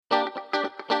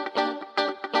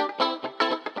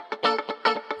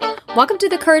Welcome to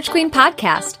the Courage Queen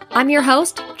podcast. I'm your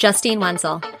host, Justine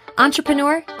Wenzel,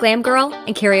 entrepreneur, glam girl,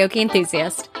 and karaoke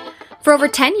enthusiast. For over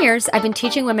 10 years, I've been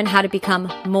teaching women how to become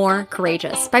more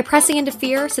courageous by pressing into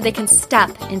fear so they can step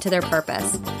into their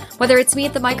purpose. Whether it's me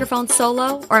at the microphone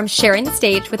solo or I'm sharing the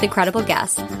stage with incredible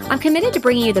guests, I'm committed to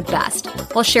bringing you the best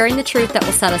while sharing the truth that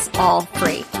will set us all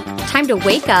free. Time to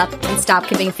wake up and stop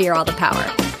giving fear all the power.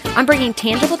 I'm bringing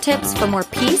tangible tips for more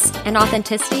peace and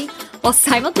authenticity while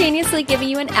simultaneously giving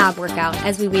you an ab workout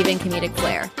as we weave in comedic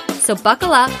flair. So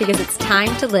buckle up because it's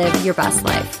time to live your best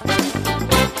life.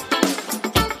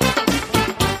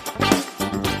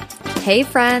 Hey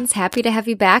friends, happy to have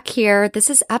you back here. This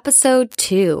is episode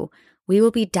 2. We will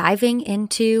be diving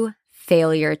into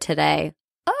failure today.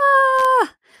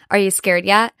 Are you scared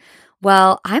yet?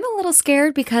 Well, I'm a little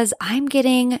scared because I'm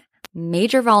getting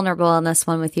major vulnerable in this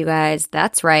one with you guys.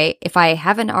 That's right. If I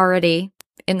haven't already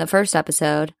in the first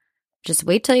episode, just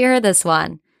wait till you hear this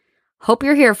one. Hope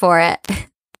you're here for it.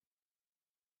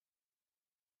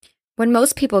 When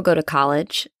most people go to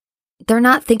college, they're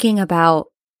not thinking about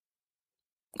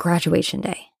graduation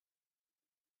day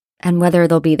and whether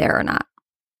they'll be there or not.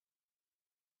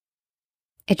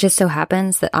 It just so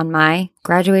happens that on my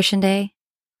graduation day,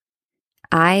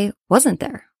 I wasn't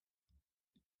there.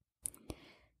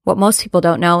 What most people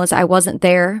don't know is I wasn't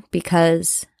there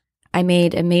because I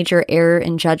made a major error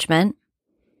in judgment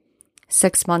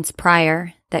 6 months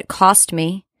prior that cost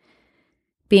me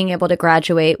being able to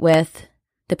graduate with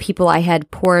the people I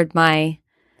had poured my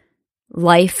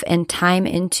life and time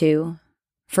into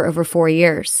for over 4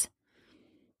 years.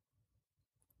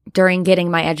 During getting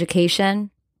my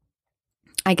education,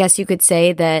 I guess you could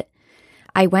say that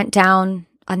I went down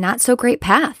a not so great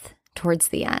path towards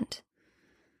the end.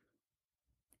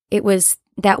 It was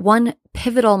that one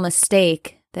pivotal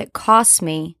mistake that cost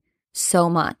me so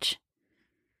much.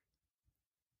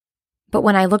 But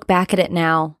when I look back at it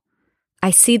now,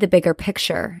 I see the bigger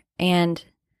picture, and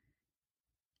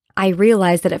I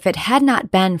realize that if it had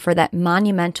not been for that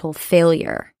monumental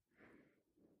failure,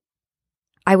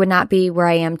 I would not be where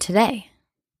I am today.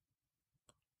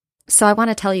 So I want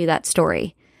to tell you that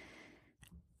story.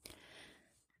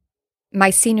 My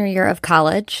senior year of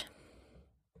college,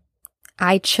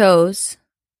 I chose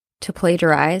to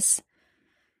plagiarize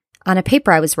on a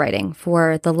paper I was writing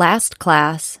for the last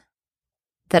class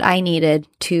that I needed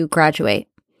to graduate.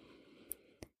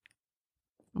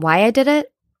 Why I did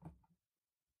it?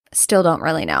 Still don't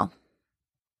really know.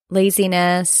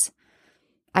 Laziness.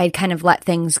 I'd kind of let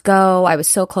things go. I was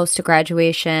so close to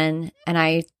graduation. And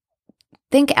I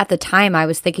think at the time I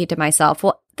was thinking to myself,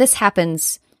 well, this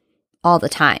happens all the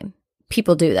time.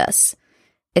 People do this.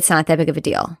 It's not that big of a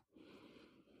deal.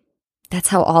 That's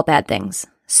how all bad things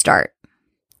start,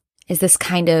 is this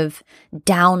kind of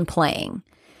downplaying.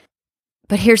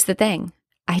 But here's the thing.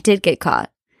 I did get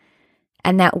caught.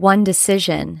 And that one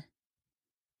decision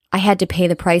I had to pay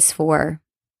the price for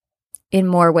in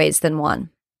more ways than one.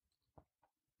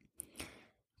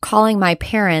 Calling my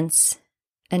parents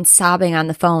and sobbing on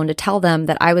the phone to tell them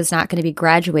that I was not going to be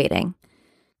graduating.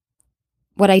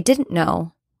 What I didn't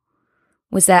know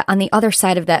was that on the other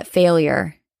side of that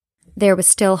failure, there was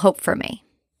still hope for me.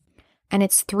 And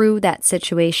it's through that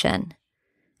situation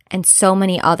and so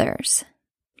many others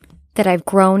that I've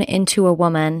grown into a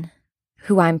woman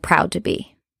who I'm proud to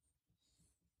be.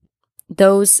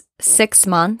 Those 6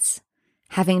 months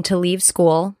having to leave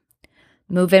school,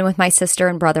 move in with my sister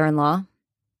and brother-in-law,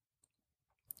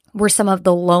 were some of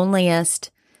the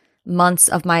loneliest months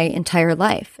of my entire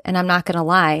life. And I'm not going to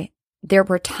lie, there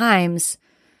were times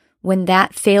when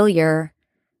that failure,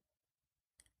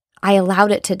 I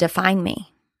allowed it to define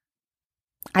me.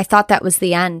 I thought that was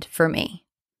the end for me.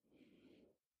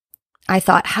 I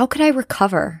thought, how could I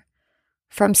recover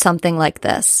from something like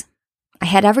this? I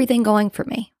had everything going for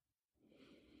me.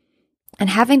 And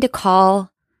having to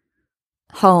call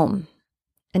home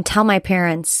and tell my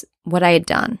parents what I had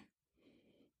done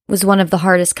was one of the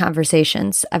hardest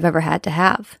conversations I've ever had to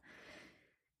have.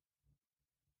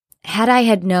 Had I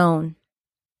had known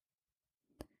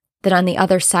that on the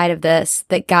other side of this,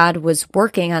 that God was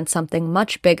working on something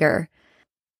much bigger,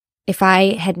 if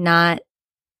I had not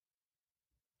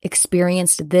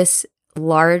experienced this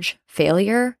large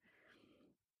failure,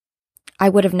 I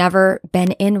would have never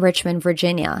been in Richmond,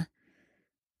 Virginia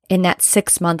in that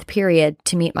 6-month period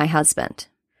to meet my husband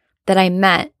that I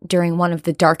met during one of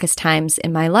the darkest times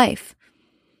in my life.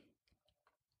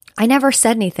 I never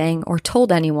said anything or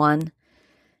told anyone,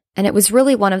 and it was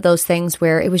really one of those things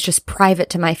where it was just private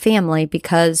to my family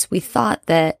because we thought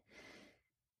that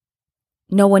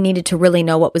no one needed to really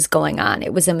know what was going on.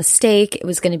 It was a mistake. It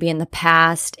was going to be in the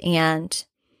past, and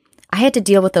I had to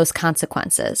deal with those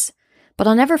consequences. But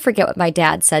I'll never forget what my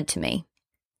dad said to me.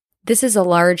 This is a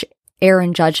large error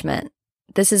in judgment.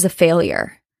 This is a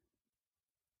failure.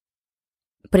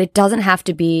 But it doesn't have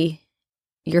to be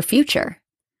your future.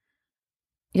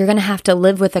 You're going to have to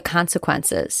live with the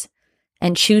consequences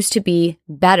and choose to be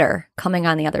better coming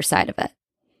on the other side of it.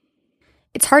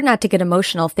 It's hard not to get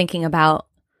emotional thinking about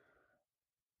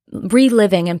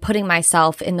reliving and putting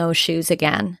myself in those shoes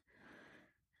again.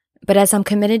 But as I'm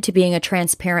committed to being a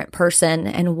transparent person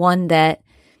and one that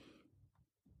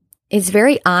is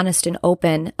very honest and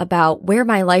open about where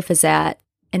my life is at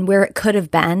and where it could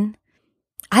have been,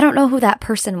 I don't know who that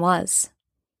person was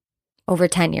over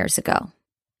 10 years ago.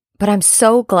 But I'm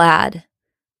so glad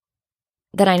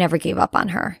that I never gave up on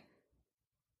her.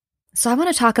 So I want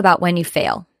to talk about when you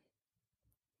fail.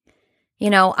 You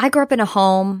know, I grew up in a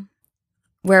home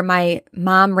where my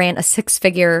mom ran a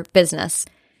 6-figure business,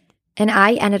 and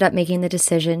I ended up making the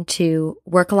decision to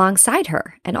work alongside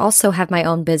her and also have my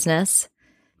own business.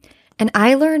 And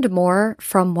I learned more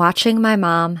from watching my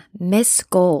mom miss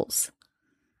goals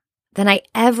than I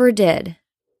ever did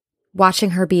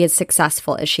watching her be as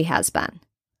successful as she has been.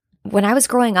 When I was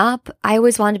growing up, I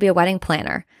always wanted to be a wedding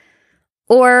planner,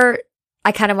 or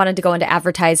I kind of wanted to go into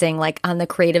advertising, like on the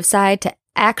creative side, to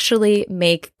actually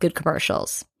make good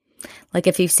commercials. Like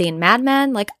if you've seen Mad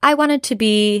Men, like I wanted to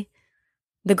be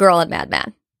the girl in Mad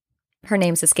Men. Her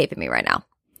name's escaping me right now.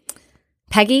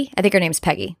 Peggy? I think her name's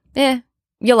Peggy.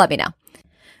 You'll let me know.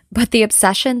 But the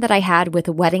obsession that I had with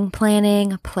wedding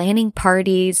planning, planning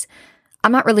parties,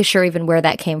 I'm not really sure even where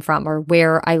that came from or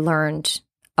where I learned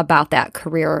about that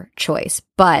career choice.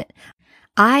 But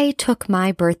I took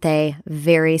my birthday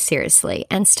very seriously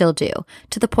and still do,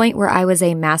 to the point where I was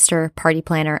a master party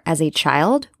planner as a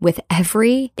child with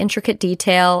every intricate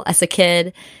detail as a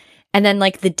kid. And then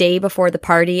like the day before the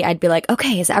party, I'd be like,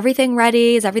 okay, is everything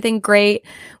ready? Is everything great?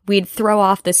 We'd throw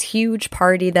off this huge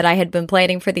party that I had been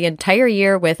planning for the entire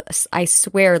year with, I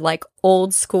swear, like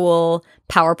old school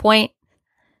PowerPoint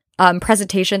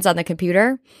presentations on the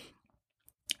computer.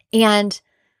 And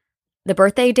the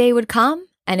birthday day would come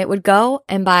and it would go.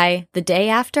 And by the day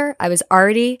after, I was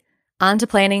already on to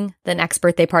planning the next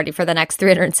birthday party for the next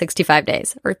 365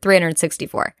 days or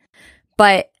 364.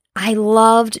 But I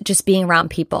loved just being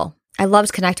around people. I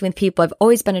loved connecting with people. I've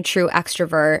always been a true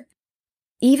extrovert.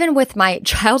 Even with my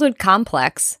childhood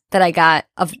complex that I got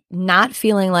of not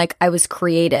feeling like I was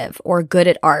creative or good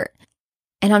at art.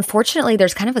 And unfortunately,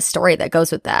 there's kind of a story that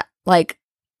goes with that. Like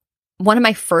one of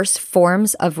my first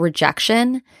forms of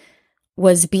rejection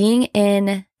was being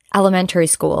in elementary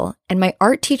school and my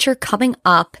art teacher coming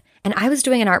up, and I was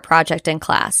doing an art project in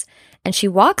class, and she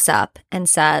walks up and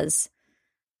says,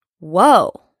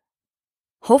 "Whoa,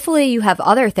 hopefully you have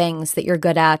other things that you're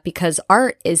good at because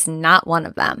art is not one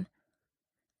of them."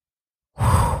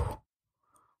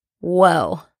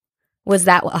 Whoa, was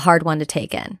that a hard one to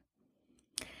take in?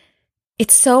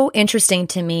 It's so interesting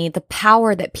to me, the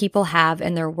power that people have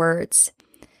in their words.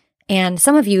 And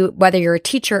some of you, whether you're a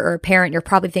teacher or a parent, you're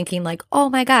probably thinking like, oh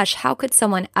my gosh, how could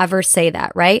someone ever say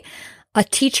that, right? A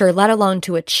teacher, let alone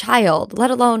to a child,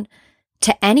 let alone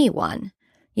to anyone.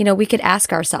 You know, we could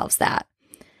ask ourselves that.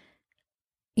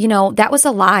 You know, that was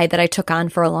a lie that I took on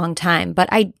for a long time, but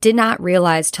I did not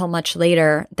realize till much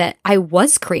later that I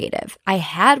was creative. I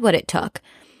had what it took.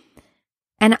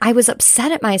 And I was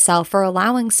upset at myself for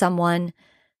allowing someone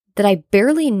that I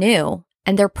barely knew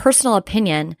and their personal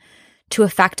opinion to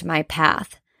affect my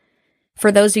path.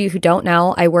 For those of you who don't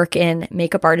know, I work in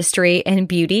makeup artistry and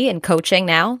beauty and coaching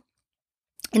now.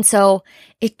 And so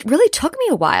it really took me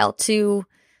a while to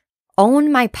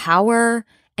own my power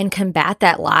and combat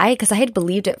that lie because I had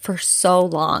believed it for so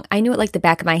long. I knew it like the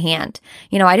back of my hand.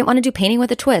 You know, I didn't want to do painting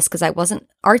with a twist because I wasn't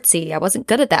artsy. I wasn't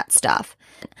good at that stuff.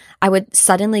 I would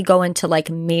suddenly go into like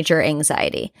major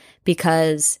anxiety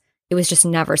because it was just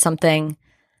never something.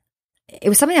 It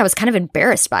was something I was kind of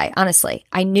embarrassed by, honestly.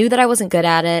 I knew that I wasn't good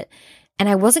at it and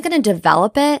I wasn't going to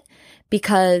develop it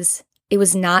because it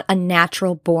was not a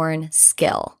natural born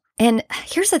skill. And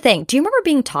here's the thing. Do you remember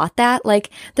being taught that? Like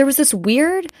there was this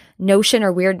weird notion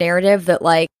or weird narrative that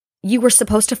like you were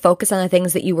supposed to focus on the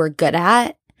things that you were good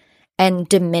at and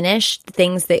diminish the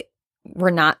things that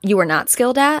you were not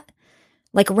skilled at.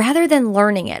 Like rather than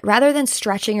learning it, rather than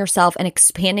stretching yourself and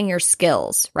expanding your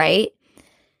skills, right?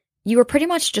 You were pretty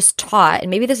much just taught, and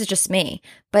maybe this is just me,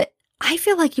 but I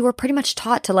feel like you were pretty much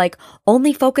taught to like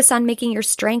only focus on making your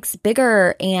strengths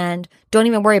bigger and don't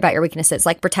even worry about your weaknesses.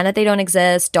 Like pretend that they don't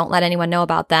exist. Don't let anyone know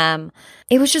about them.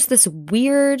 It was just this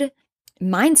weird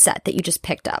mindset that you just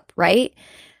picked up, right?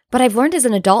 But I've learned as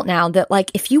an adult now that like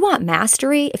if you want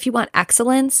mastery, if you want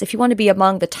excellence, if you want to be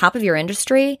among the top of your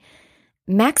industry,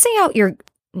 maxing out your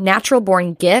natural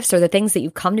born gifts or the things that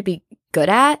you've come to be good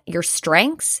at, your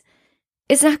strengths,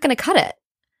 is not going to cut it.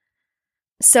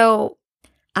 So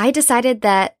I decided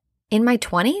that in my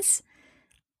 20s,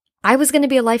 I was going to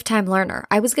be a lifetime learner.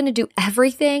 I was going to do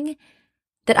everything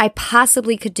that I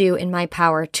possibly could do in my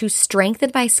power to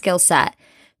strengthen my skill set,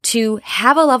 to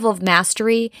have a level of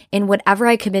mastery in whatever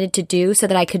I committed to do so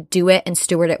that I could do it and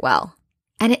steward it well.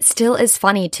 And it still is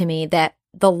funny to me that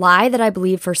the lie that I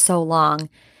believed for so long,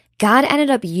 God ended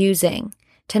up using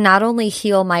to not only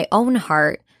heal my own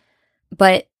heart,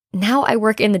 but now I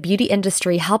work in the beauty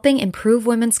industry, helping improve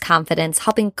women's confidence,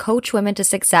 helping coach women to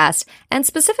success, and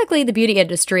specifically the beauty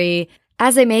industry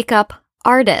as a makeup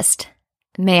artist,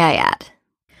 may I add.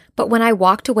 But when I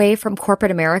walked away from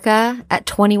corporate America at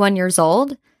 21 years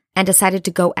old and decided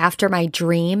to go after my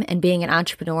dream and being an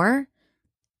entrepreneur,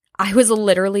 I was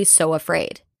literally so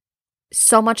afraid.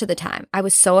 So much of the time, I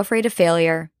was so afraid of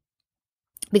failure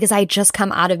because I had just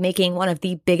come out of making one of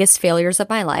the biggest failures of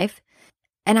my life.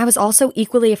 And I was also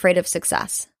equally afraid of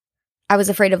success. I was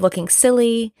afraid of looking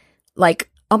silly, like,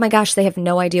 oh my gosh, they have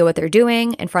no idea what they're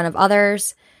doing in front of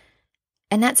others.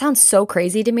 And that sounds so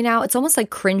crazy to me now. It's almost like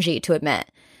cringy to admit,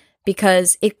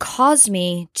 because it caused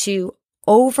me to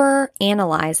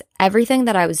overanalyze everything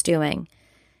that I was doing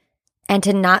and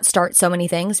to not start so many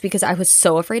things because I was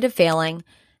so afraid of failing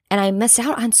and I missed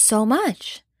out on so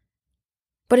much.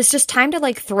 But it's just time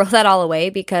to throw that all away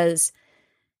because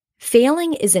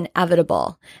failing is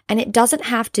inevitable, and it doesn't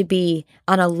have to be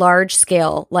on a large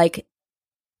scale like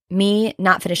me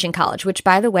not finishing college, which,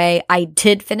 by the way, I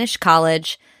did finish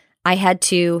college. I had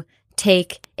to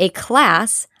take a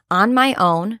class on my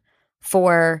own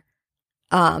for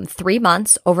 3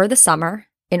 months over the summer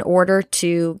in order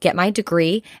to get my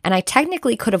degree, and I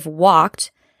technically could have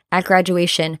walked at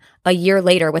graduation a year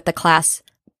later with the class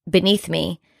beneath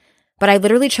me, but I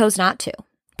literally chose not to.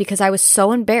 Because I was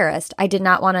so embarrassed, I did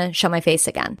not want to show my face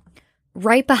again.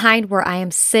 Right behind where I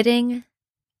am sitting,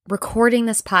 recording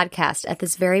this podcast at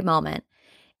this very moment,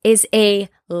 is a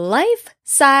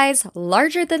life-size,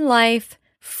 larger-than-life,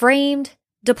 framed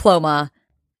diploma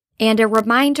and a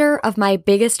reminder of my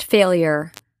biggest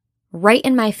failure right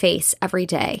in my face every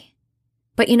day.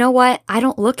 But you know what? I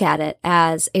don't look at it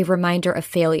as a reminder of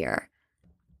failure.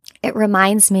 It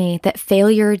reminds me that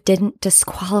failure didn't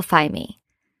disqualify me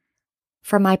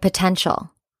from my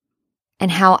potential and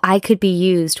how I could be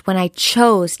used when I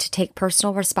chose to take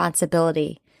personal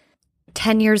responsibility.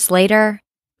 10 years later,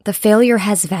 the failure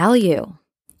has value,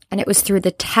 and it was through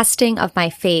the testing of my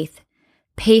faith,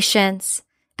 patience,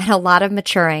 and a lot of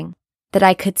maturing that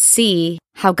I could see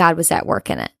how God was at work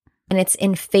in it. And it's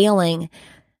in failing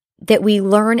that we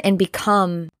learn and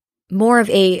become more of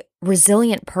a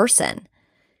resilient person.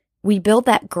 We build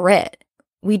that grit.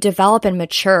 We develop and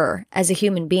mature as a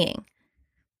human being.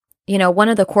 You know, one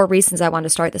of the core reasons I wanted to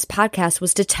start this podcast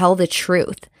was to tell the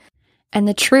truth. And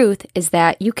the truth is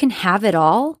that you can have it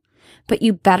all, but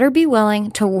you better be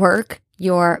willing to work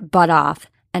your butt off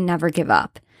and never give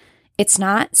up. It's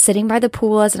not sitting by the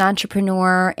pool as an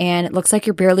entrepreneur and it looks like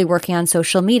you're barely working on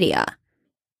social media.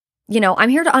 You know, I'm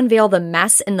here to unveil the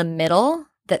mess in the middle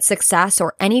that success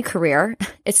or any career,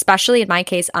 especially in my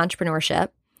case, entrepreneurship,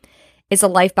 is a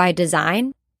life by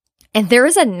design. And there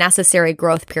is a necessary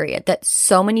growth period that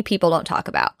so many people don't talk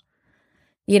about.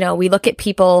 You know, we look at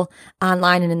people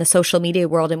online and in the social media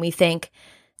world and we think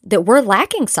that we're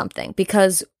lacking something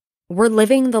because we're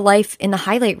living the life in the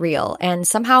highlight reel and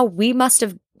somehow we must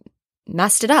have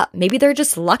messed it up. Maybe they're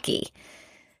just lucky.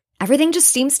 Everything just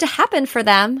seems to happen for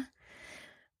them.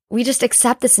 We just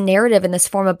accept this narrative and this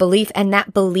form of belief, and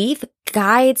that belief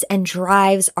guides and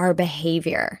drives our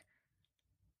behavior.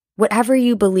 Whatever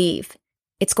you believe,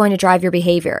 it's going to drive your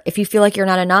behavior. If you feel like you're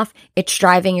not enough, it's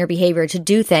driving your behavior to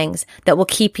do things that will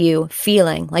keep you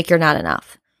feeling like you're not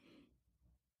enough.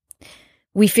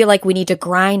 We feel like we need to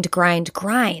grind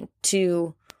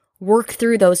to work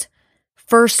through those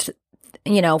first,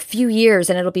 few years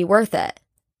and it'll be worth it.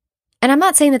 And I'm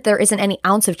not saying that there isn't any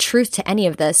ounce of truth to any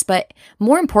of this, but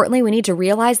more importantly, we need to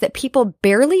realize that people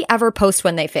barely ever post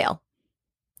when they fail.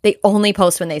 They only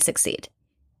post when they succeed.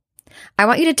 I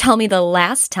want you to tell me the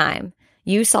last time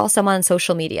you saw someone on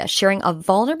social media sharing a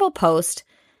vulnerable post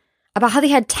about how they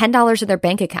had $10 in their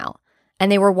bank account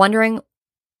and they were wondering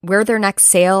where their next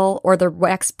sale or their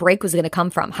next break was going to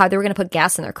come from, how they were going to put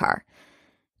gas in their car.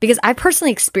 Because I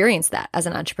personally experienced that as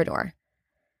an entrepreneur.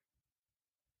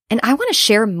 And I want to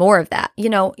share more of that. You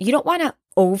don't want to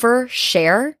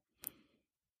overshare,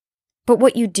 but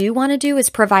what you do want to do is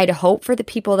provide hope for the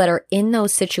people that are in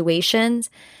those situations,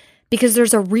 because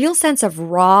there's a real sense of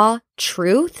raw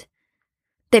truth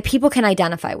that people can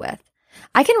identify with.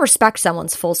 I can respect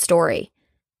someone's full story,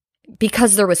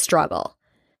 because there was struggle.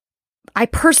 I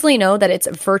personally know that it's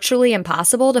virtually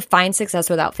impossible to find success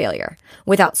without failure,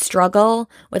 without struggle,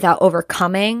 without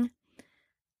overcoming.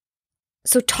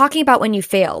 So talking about when you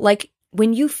fail, like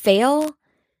when you fail,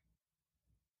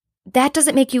 that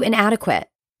doesn't make you inadequate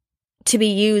to be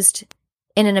used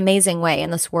in an amazing way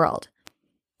in this world.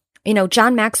 You know,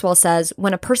 John Maxwell says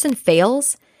when a person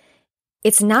fails,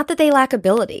 it's not that they lack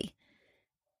ability,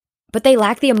 but they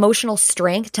lack the emotional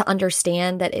strength to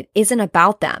understand that it isn't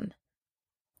about them.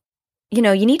 You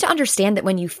know, you need to understand that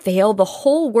when you fail, the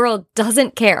whole world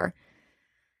doesn't care.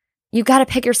 You got to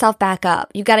pick yourself back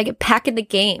up. You got to get back in the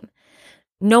game.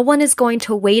 No one is going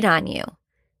to wait on you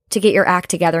to get your act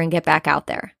together and get back out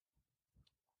there.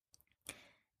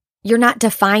 You're not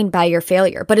defined by your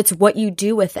failure, but it's what you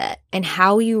do with it and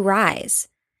how you rise.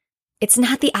 It's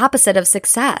not the opposite of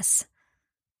success.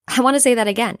 I want to say that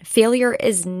again. Failure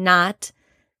is not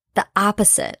the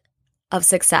opposite of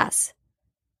success.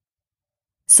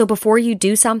 So before you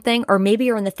do something, or maybe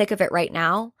you're in the thick of it right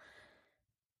now,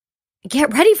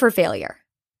 get ready for failure.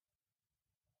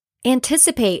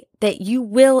 Anticipate that you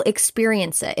will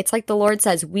experience it. It's like the Lord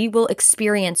says, we will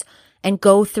experience and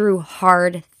go through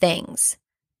hard things.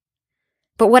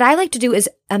 But what I like to do is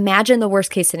imagine the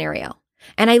worst case scenario.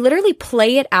 And I literally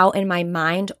play it out in my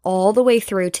mind all the way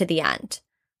through to the end.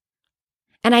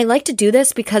 And I like to do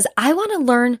this because I want to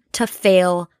learn to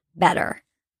fail better.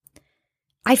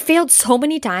 I failed so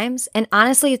many times, and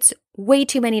honestly, it's way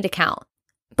too many to count.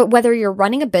 But whether you're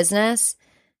running a business,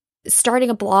 starting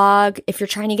a blog, if you're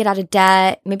trying to get out of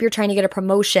debt, maybe you're trying to get a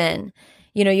promotion,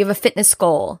 you have a fitness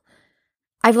goal.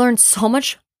 I've learned so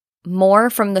much more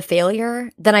from the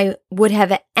failure than I would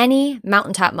have at any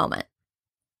mountaintop moment.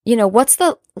 What's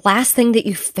the last thing that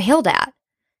you failed at?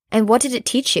 And what did it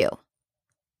teach you?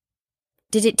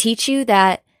 Did it teach you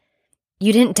that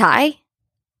you didn't die?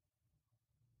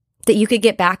 That you could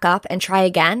get back up and try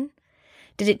again?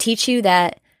 Did it teach you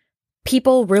that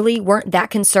people really weren't that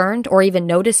concerned or even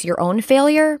notice your own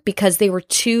failure because they were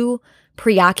too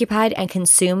preoccupied and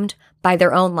consumed by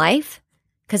their own life?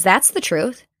 Because that's the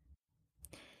truth.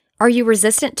 Are you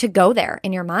resistant to go there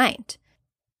in your mind?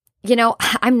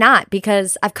 I'm not,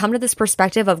 because I've come to this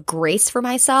perspective of grace for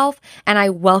myself, and I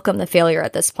welcome the failure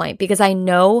at this point because I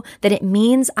know that it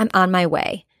means I'm on my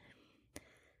way.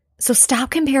 So stop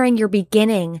comparing your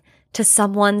beginning to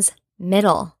someone's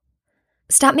middle.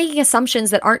 Stop making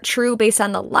assumptions that aren't true based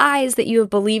on the lies that you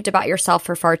have believed about yourself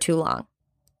for far too long.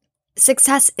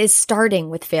 Success is starting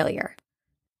with failure.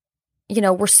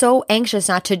 We're so anxious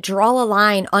not to draw a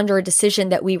line under a decision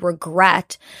that we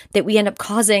regret that we end up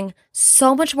causing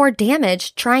so much more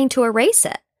damage trying to erase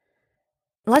it.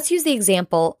 Let's use the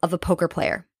example of a poker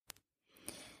player.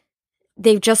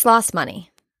 They've just lost money.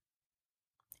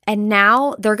 And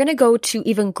now they're going to go to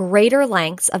even greater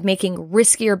lengths of making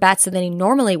riskier bets than they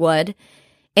normally would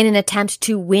in an attempt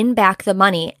to win back the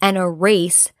money and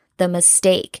erase the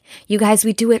mistake. You guys,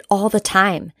 we do it all the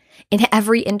time. In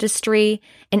every industry,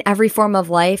 in every form of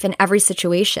life, in every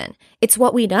situation. It's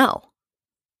what we know.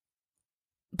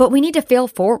 But we need to fail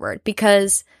forward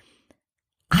because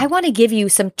I want to give you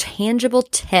some tangible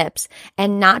tips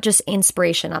and not just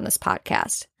inspiration on this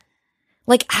podcast.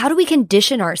 Like, how do we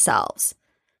condition ourselves?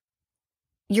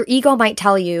 Your ego might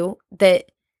tell you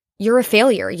that you're a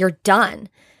failure, you're done.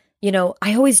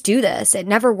 I always do this. It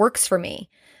never works for me.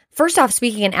 First off,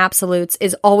 speaking in absolutes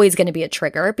is always going to be a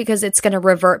trigger because it's going to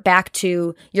revert back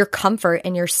to your comfort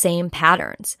and your same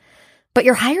patterns. But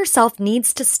your higher self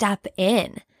needs to step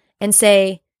in and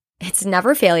say, it's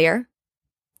never failure.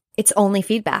 It's only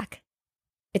feedback.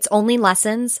 It's only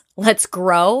lessons. Let's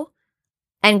grow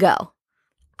and go.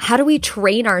 How do we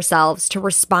train ourselves to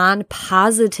respond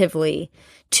positively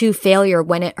to failure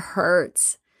when it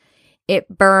hurts?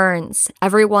 It burns.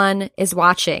 Everyone is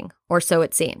watching, or so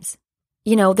it seems.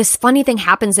 This funny thing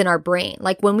happens in our brain.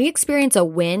 Like when we experience a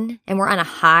win and we're on a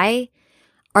high,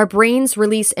 our brains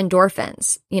release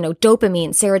endorphins, dopamine,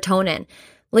 serotonin.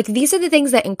 Like these are the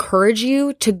things that encourage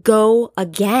you to go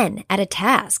again at a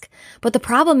task. But the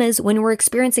problem is when we're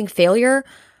experiencing failure,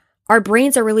 our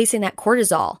brains are releasing that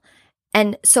cortisol.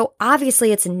 And so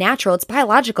obviously it's natural, it's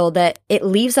biological that it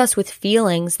leaves us with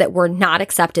feelings that we're not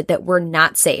accepted, that we're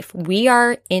not safe. We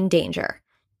are in danger,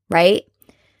 right?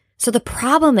 So the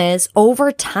problem is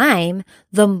over time,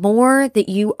 the more that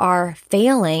you are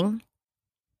failing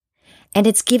and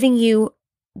it's giving you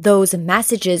those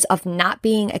messages of not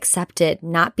being accepted,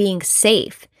 not being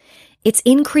safe, it's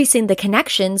increasing the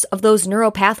connections of those neural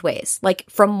pathways, like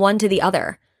from one to the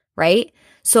other, right?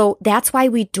 So that's why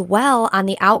we dwell on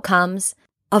the outcomes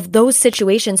of those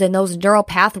situations and those neural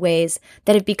pathways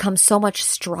that have become so much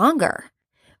stronger.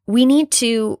 we need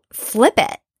to flip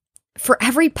it. For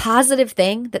every positive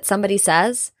thing that somebody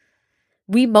says,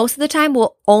 we most of the time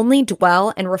will only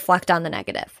dwell and reflect on the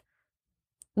negative.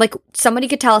 Like somebody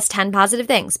could tell us 10 positive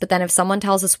things, but then if someone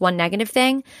tells us one negative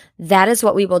thing, that is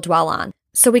what we will dwell on.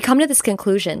 So we come to this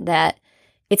conclusion that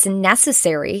it's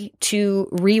necessary to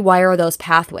rewire those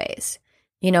pathways.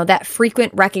 That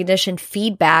frequent recognition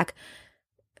feedback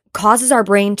causes our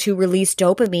brain to release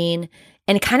dopamine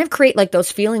and kind of create like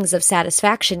those feelings of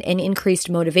satisfaction and increased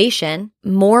motivation,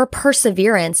 more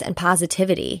perseverance and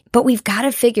positivity. But we've got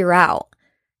to figure out,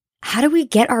 how do we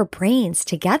get our brains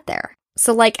to get there?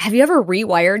 So have you ever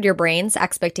rewired your brain's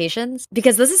expectations?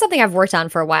 Because this is something I've worked on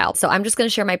for a while. So I'm just going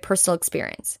to share my personal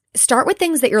experience. Start with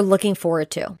things that you're looking forward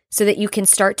to so that you can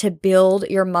start to build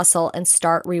your muscle and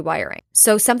start rewiring.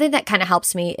 So something that kind of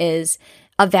helps me is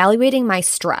evaluating my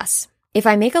stress. If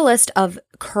I make a list of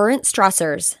current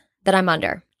stressors that I'm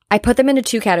under, I put them into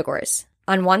 2 categories.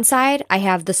 On one side, I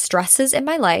have the stresses in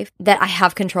my life that I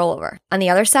have control over. On the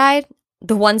other side,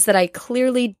 the ones that I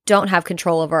clearly don't have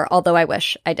control over, although I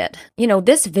wish I did.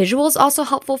 This visual is also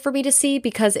helpful for me to see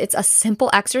because it's a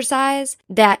simple exercise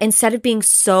that instead of being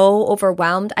so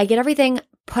overwhelmed, I get everything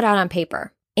put out on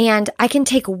paper. And I can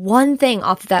take one thing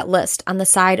off of that list on the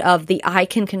side of the I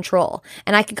can control,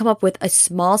 and I can come up with a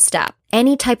small step,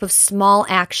 any type of small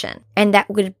action, and that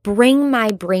would bring my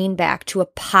brain back to a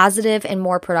positive and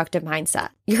more productive mindset.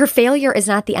 Your failure is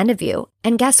not the end of you.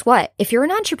 And guess what? If you're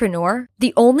an entrepreneur,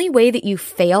 the only way that you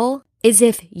fail is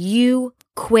if you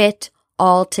quit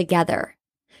altogether.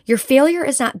 Your failure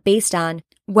is not based on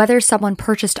whether someone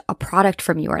purchased a product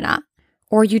from you or not,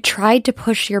 or you tried to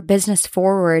push your business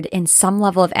forward in some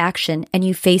level of action and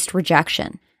you faced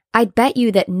rejection. I'd bet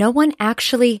you that no one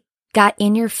actually got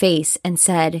in your face and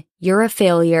said, you're a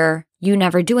failure, you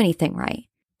never do anything right.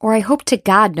 Or I hope to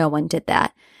God no one did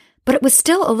that. But it was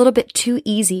still a little bit too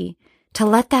easy to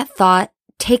let that thought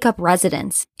take up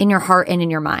residence in your heart and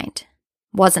in your mind,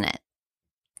 wasn't it?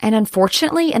 And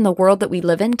unfortunately, in the world that we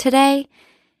live in today,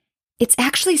 it's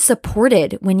actually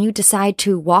supported when you decide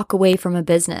to walk away from a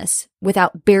business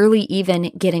without barely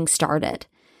even getting started.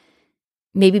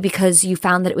 Maybe because you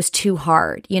found that it was too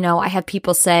hard. I have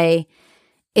people say,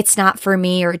 it's not for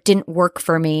me or it didn't work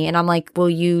for me. And I'm like, well,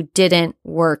 you didn't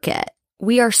work it.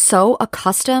 We are so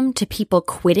accustomed to people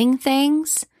quitting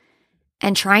things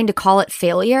and trying to call it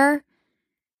failure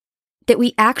that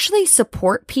we actually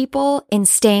support people in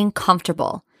staying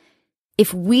comfortable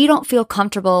if we don't feel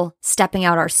comfortable stepping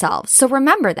out ourselves. So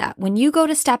remember that when you go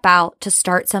to step out to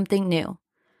start something new,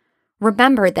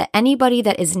 remember that anybody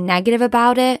that is negative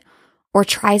about it or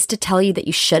tries to tell you that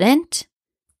you shouldn't,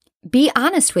 be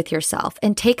honest with yourself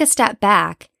and take a step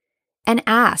back and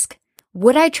ask,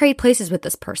 would I trade places with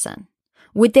this person?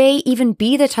 Would they even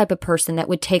be the type of person that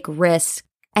would take risks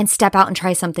and step out and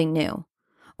try something new?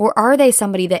 Or are they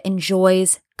somebody that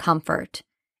enjoys comfort?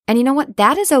 And you know what?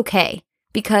 That is okay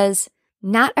because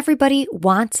not everybody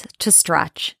wants to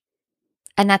stretch,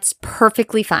 and that's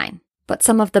perfectly fine. But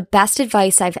some of the best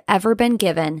advice I've ever been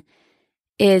given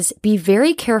is be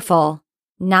very careful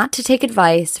not to take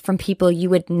advice from people you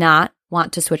would not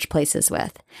want to switch places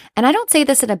with. And I don't say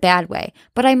this in a bad way,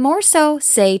 but I more so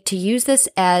say to use this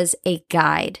as a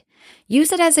guide.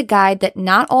 Use it as a guide that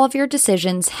not all of your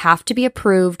decisions have to be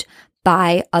approved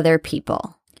by other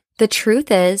people. The truth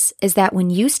is that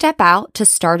when you step out to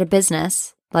start a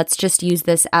business, let's just use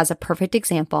this as a perfect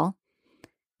example,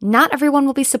 not everyone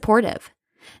will be supportive.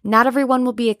 Not everyone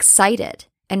will be excited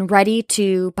and ready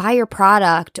to buy your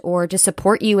product or to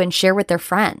support you and share with their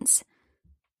friends.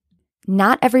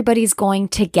 Not everybody's going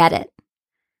to get it.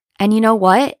 And you know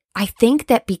what? I think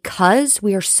that because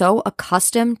we are so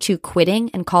accustomed to quitting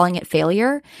and calling it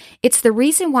failure, it's the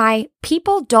reason why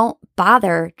people don't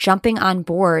bother jumping on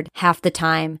board half the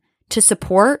time to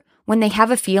support when they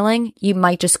have a feeling you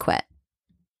might just quit.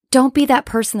 Don't be that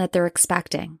person that they're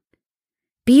expecting.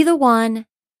 Be the one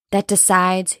that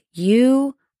decides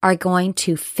you are going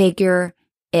to figure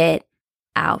it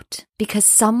out because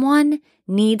someone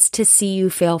needs to see you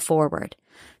fail forward.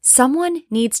 Someone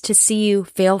needs to see you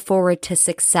fail forward to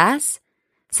success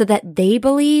so that they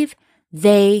believe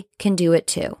they can do it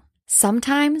too.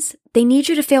 Sometimes they need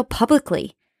you to fail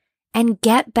publicly and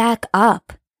get back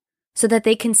up so that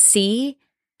they can see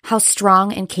how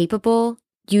strong and capable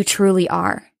you truly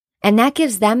are. And that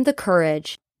gives them the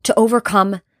courage to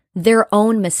overcome their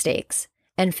own mistakes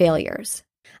and failures.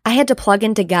 I had to plug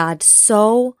into God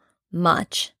so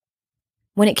much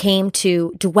when it came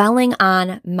to dwelling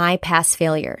on my past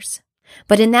failures.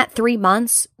 But in that 3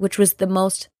 months, which was the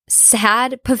most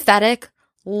sad, pathetic,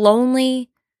 lonely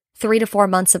 3 to 4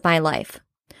 months of my life,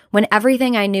 when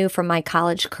everything I knew from my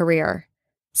college career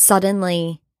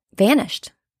suddenly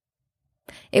vanished.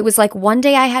 It was like one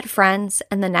day I had friends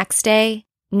and the next day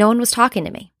no one was talking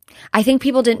to me. I think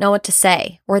people didn't know what to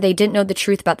say, or they didn't know the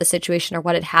truth about the situation or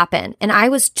what had happened. And I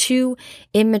was too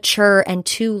immature and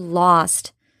too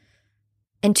lost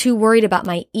and too worried about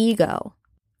my ego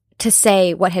to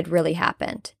say what had really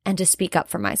happened and to speak up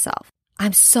for myself.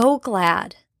 I'm so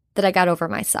glad that I got over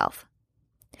myself.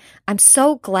 I'm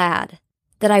so glad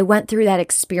that I went through that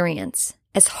experience.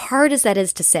 As hard as that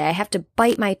is to say, I have to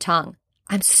bite my tongue.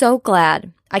 I'm so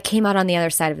glad I came out on the other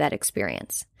side of that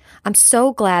experience. I'm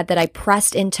so glad that I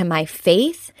pressed into my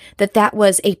faith, that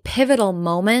was a pivotal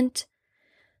moment,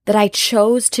 that I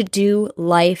chose to do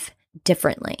life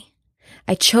differently.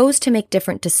 I chose to make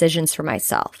different decisions for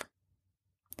myself.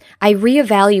 I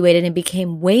reevaluated and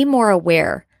became way more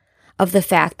aware of the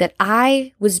fact that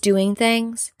I was doing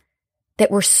things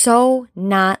that were so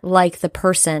not like the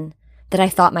person that I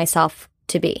thought myself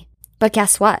to be. But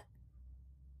guess what?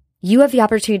 You have the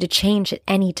opportunity to change at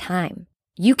any time.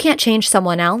 You can't change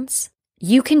someone else.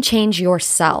 You can change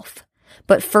yourself.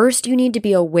 But first, you need to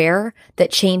be aware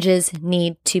that changes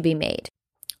need to be made.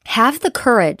 Have the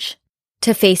courage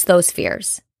to face those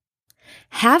fears.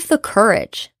 Have the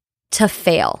courage to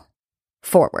fail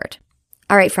forward.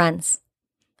 All right, friends.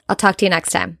 I'll talk to you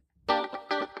next time.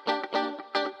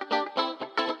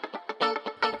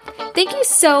 Thank you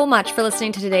so much for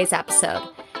listening to today's episode.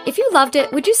 If you loved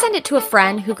it, would you send it to a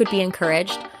friend who could be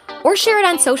encouraged? Or share it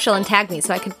on social and tag me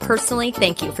so I can personally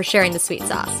thank you for sharing the sweet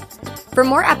sauce. For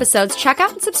more episodes, check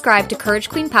out and subscribe to Courage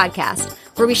Queen Podcast,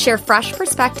 where we share fresh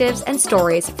perspectives and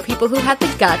stories for people who have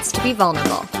the guts to be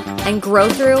vulnerable and grow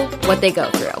through what they go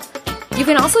through. You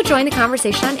can also join the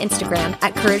conversation on Instagram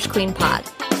at Courage Queen Pod.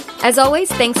 As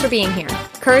always, thanks for being here.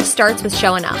 Courage starts with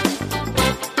showing up.